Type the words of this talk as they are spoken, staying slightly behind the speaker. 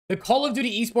The Call of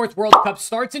Duty Esports World Cup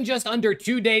starts in just under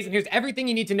 2 days, and here's everything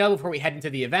you need to know before we head into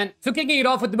the event. So kicking it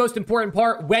off with the most important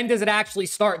part, when does it actually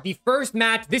start? The first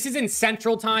match, this is in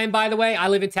Central Time, by the way. I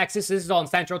live in Texas. This is all in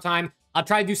Central Time. I'll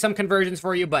try to do some conversions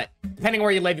for you, but depending on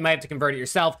where you live, you might have to convert it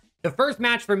yourself. The first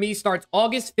match for me starts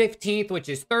August 15th, which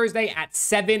is Thursday at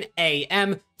 7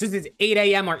 a.m. This is 8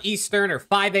 a.m. on Eastern or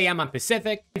 5 a.m. on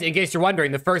Pacific. In case you're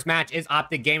wondering, the first match is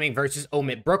OPTIC Gaming versus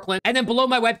Omit Brooklyn. And then below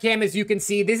my webcam, as you can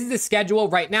see, this is the schedule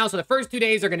right now. So the first 2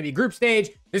 days are going to be group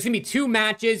stage. There's going to be 2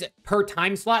 matches per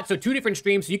time slot. So 2 different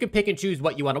streams. So you can pick and choose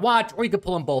what you want to watch, or you can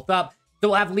pull them both up. So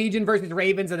we'll have Legion versus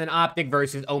Ravens and then OPTIC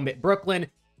versus Omit Brooklyn.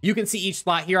 You can see each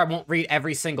slot here. I won't read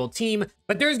every single team,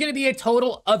 but there's going to be a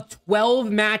total of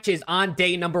 12 matches on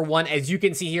day number 1, as you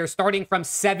can see here, starting from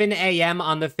 7 a.m.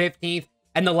 on the 15th,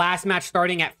 and the last match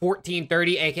starting at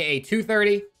 14:30, aka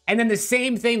 2:30. And then the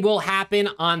same thing will happen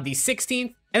on the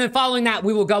 16th. And then following that,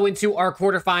 we will go into our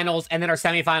quarterfinals and then our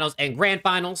semifinals and grand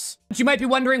finals. But you might be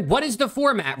wondering, what is the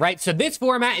format, right? So this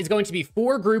format is going to be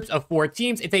 4 groups of 4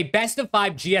 teams. It's a best of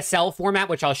 5 GSL format,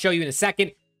 which I'll show you in a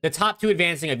second. The top 2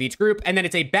 advancing of each group, and then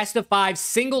it's a best of 5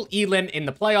 single elim in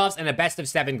the playoffs and a best of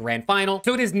 7 grand final.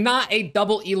 So it is not a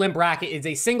double elim bracket, it's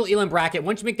a single elim bracket.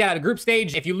 Once you make that out of group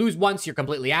stage, if you lose once, you're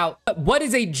completely out. But what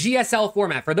is a GSL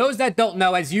format? For those that don't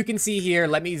know, as you can see here,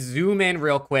 let me zoom in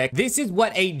real quick. This is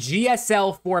what a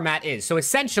GSL format is. So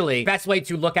essentially, best way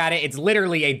to look at it, it's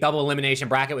literally a double elimination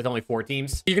bracket with only 4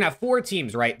 teams. You're gonna have 4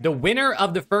 teams, right? The winner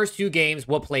of the first 2 games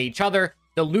will play each other.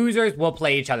 The losers will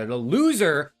play each other. The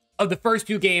loser of the first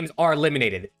 2 games are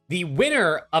eliminated. The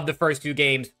winner of the first 2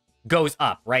 games goes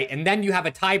up, right? And then you have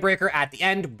a tiebreaker at the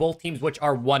end, both teams which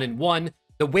are 1-1.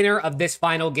 The winner of this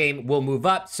final game will move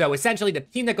up. So essentially, the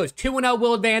team that goes 2-0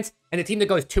 will advance, and the team that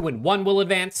goes 2-1 will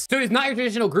advance. So it's not your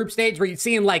traditional group stage where you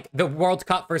see in like the World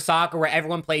Cup for soccer where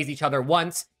everyone plays each other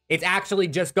once. It's actually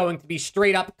just going to be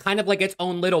straight up, kind of like its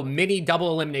own little mini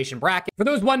double elimination bracket. For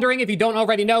those wondering, if you don't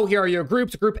already know, here are your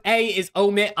groups. Group A is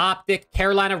Omit, OPTIC,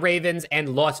 Carolina Ravens,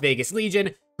 and Las Vegas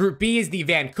Legion. Group B is the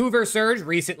Vancouver Surge,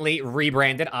 recently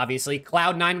rebranded, obviously.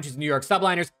 Cloud9, which is New York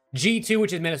Subliners. G2,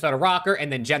 which is Minnesota Rocker.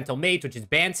 And then Gentle Mates, which is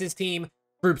Bance's team.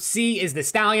 Group C is the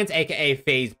Stallions, aka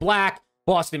FAZE Black.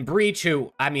 Boston Breach,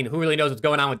 who really knows what's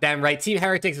going on with them, right? Team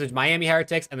Heretics, which is Miami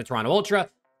Heretics, and the Toronto Ultra.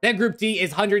 Then Group D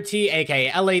is 100T,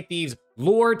 aka LA Thieves,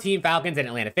 Lure, Team Falcons, and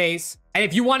Atlanta FaZe. And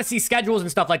if you want to see schedules and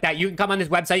stuff like that, you can come on this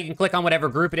website, you can click on whatever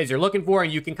group it is you're looking for,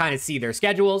 and you can kind of see their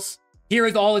schedules. Here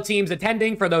is all the teams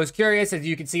attending for those curious, as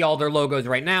you can see all their logos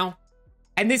right now.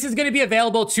 And this is going to be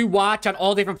available to watch on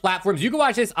all different platforms. You can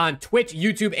watch this on Twitch,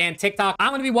 YouTube, and TikTok. I'm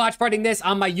going to be watch partying this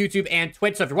on my YouTube and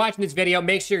Twitch. So if you're watching this video,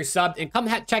 make sure you're subbed and come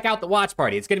check out the watch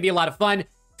party. It's going to be a lot of fun.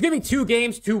 It's going to be 2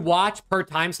 games to watch per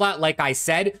time slot, like I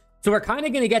said. So we're kind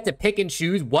of going to get to pick and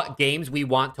choose what games we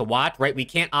want to watch, right? We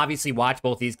can't obviously watch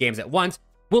both these games at once.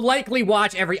 We'll likely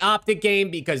watch every OPTIC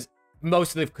game because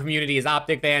most of the community is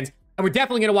OPTIC fans. And we're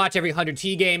definitely going to watch every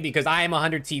 100T game because I am a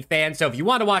 100T fan. So if you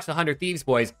want to watch the 100 Thieves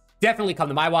boys, definitely come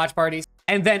to my watch parties.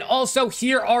 And then also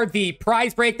here are the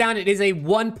prize breakdown. It is a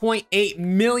 $1.8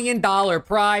 million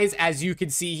prize, as you can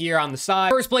see here on the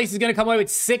side. First place is going to come away with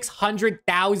 $600,000,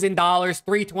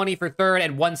 $320 for third,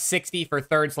 and $160 for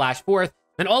third/fourth.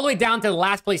 And all the way down to the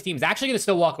last place team is actually going to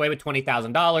still walk away with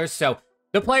 $20,000. So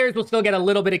the players will still get a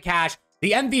little bit of cash.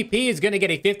 The MVP is going to get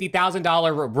a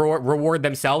 $50,000 reward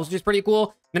themselves, which is pretty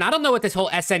cool. And I don't know what this whole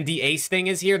SND ace thing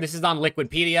is here. This is on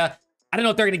Liquidpedia. I don't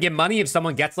know if they're going to give money if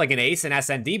someone gets like an ace in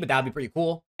SND, but that would be pretty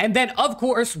cool. And then, of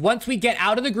course, once we get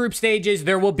out of the group stages,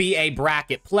 there will be a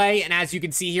bracket play. And as you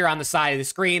can see here on the side of the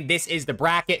screen, this is the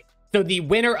bracket. So the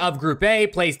winner of Group A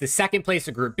plays the second place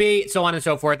of Group B, so on and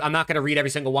so forth. I'm not going to read every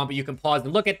single one, but you can pause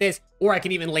and look at this, or I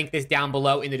can even link this down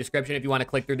below in the description if you want to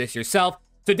click through this yourself.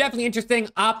 So definitely interesting.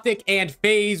 OPTIC and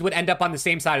FaZe would end up on the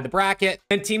same side of the bracket.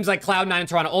 And teams like Cloud9 and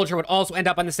Toronto Ultra would also end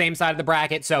up on the same side of the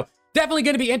bracket. So definitely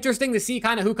going to be interesting to see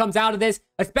kind of who comes out of this,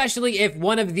 especially if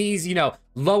one of these,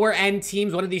 lower end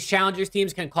teams, one of these challengers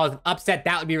teams can cause an upset.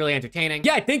 That would be really entertaining.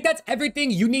 Yeah, I think that's everything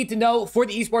you need to know for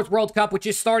the Esports World Cup, which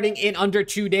is starting in under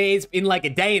 2 days, in like a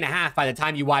day and a half by the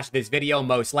time you watch this video,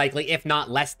 most likely, if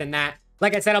not less than that.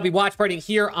 Like I said, I'll be watch partying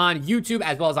here on YouTube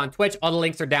as well as on Twitch. All the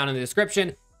links are down in the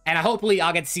description. And hopefully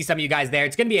I'll get to see some of you guys there.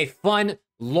 It's going to be a fun,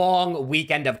 long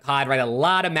weekend of COD, right? A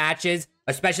lot of matches,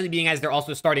 especially being as they're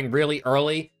also starting really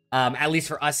early, at least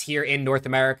for us here in North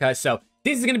America. So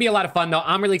this is going to be a lot of fun, though.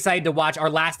 I'm really excited to watch our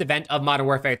last event of Modern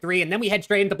Warfare 3, and then we head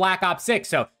straight into Black Ops 6.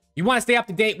 So you want to stay up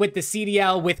to date with the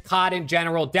CDL, with COD in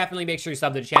general, definitely make sure you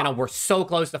sub to the channel. We're so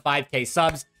close to 5K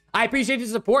subs. I appreciate your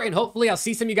support, and hopefully I'll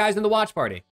see some of you guys in the watch party.